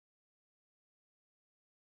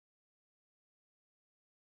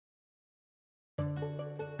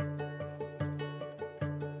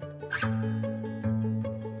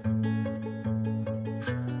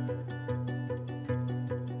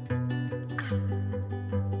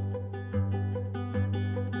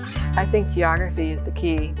I think geography is the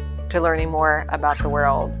key to learning more about the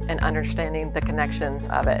world and understanding the connections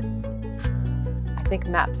of it. I think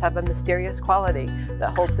maps have a mysterious quality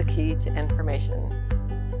that holds the key to information.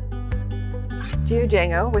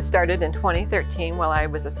 GeoJango was started in 2013 while I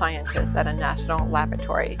was a scientist at a national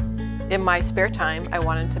laboratory. In my spare time, I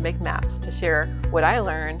wanted to make maps to share what I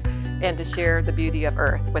learned and to share the beauty of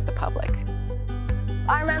Earth with the public.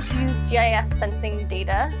 Our maps use GIS sensing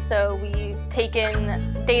data, so we've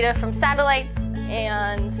taken data from satellites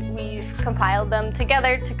and we've compiled them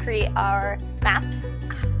together to create our maps.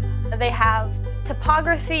 They have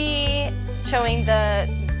topography showing the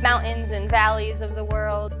mountains and valleys of the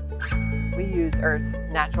world. We use Earth's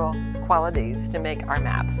natural qualities to make our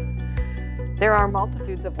maps. There are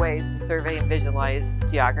multitudes of ways to survey and visualize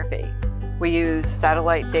geography. We use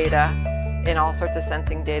satellite data and all sorts of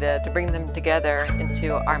sensing data to bring them together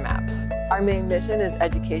into our maps. Our main mission is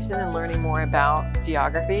education and learning more about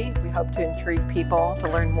geography. We hope to intrigue people to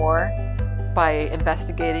learn more by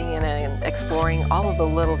investigating and exploring all of the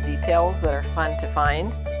little details that are fun to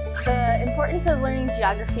find. The importance of learning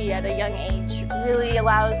geography at a young age really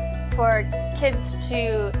allows for kids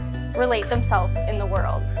to relate themselves in the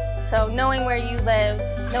world. So knowing where you live,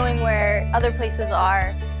 knowing where other places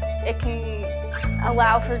are, it can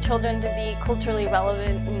allow for children to be culturally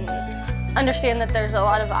relevant and understand that there's a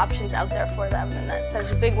lot of options out there for them and that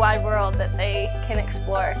there's a big wide world that they can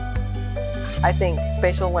explore. I think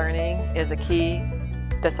spatial learning is a key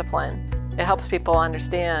discipline. It helps people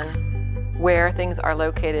understand where things are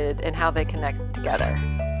located and how they connect together.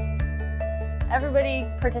 Everybody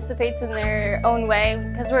participates in their own way.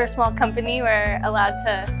 Because we're a small company, we're allowed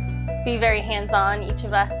to be very hands-on, each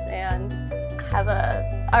of us, and have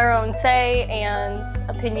our own say and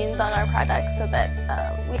opinions on our products so that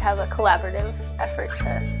we have a collaborative effort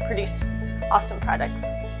to produce awesome products.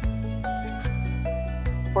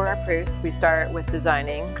 For our proofs, we start with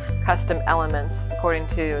designing custom elements according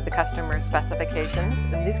to the customer's specifications,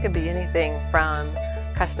 and these can be anything from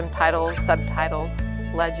custom titles, subtitles,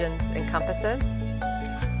 legends, and compasses.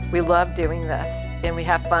 We love doing this, and we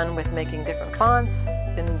have fun with making different fonts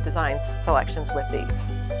and design selections with these.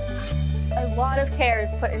 A lot of care is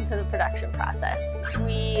put into the production process.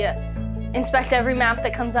 We inspect every map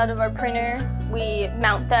that comes out of our printer. We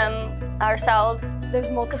mount them ourselves. There's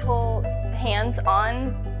multiple hands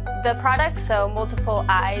on the product, so multiple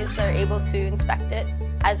eyes are able to inspect it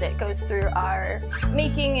as it goes through our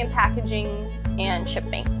making and packaging and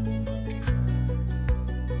shipping.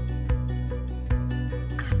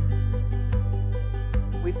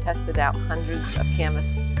 We've tested out hundreds of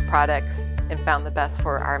canvas products and found the best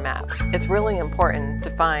for our maps. It's really important to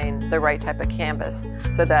find the right type of canvas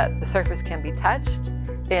so that the surface can be touched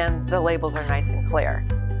and the labels are nice and clear.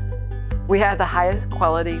 We have the highest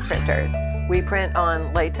quality printers. We print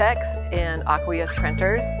on latex and aqueous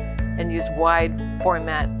printers and use wide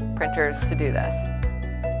format printers to do this.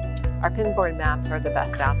 Our pinboard maps are the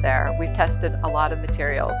best out there. We've tested a lot of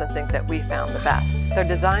materials and think that we found the best. They're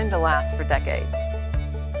designed to last for decades.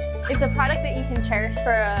 It's a product that you can cherish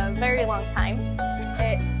for a very long time.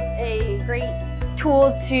 It's a great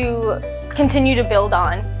tool to continue to build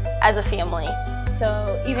on as a family.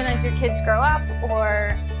 So even as your kids grow up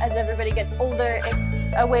or as everybody gets older, it's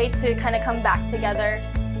a way to kind of come back together.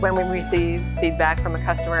 When we receive feedback from a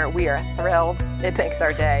customer, we are thrilled. It makes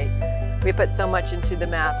our day. We put so much into the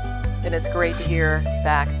maps, and it's great to hear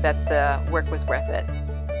back that the work was worth it.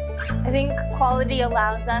 I think quality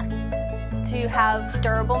allows us to have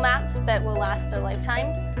durable maps that will last a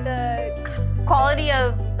lifetime. The quality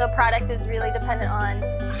of the product is really dependent on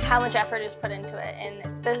how much effort is put into it,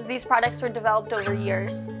 and these products were developed over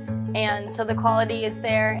years, and so the quality is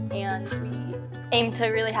there, and we aim to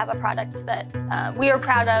really have a product that we are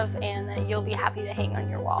proud of and that you'll be happy to hang on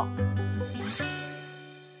your wall.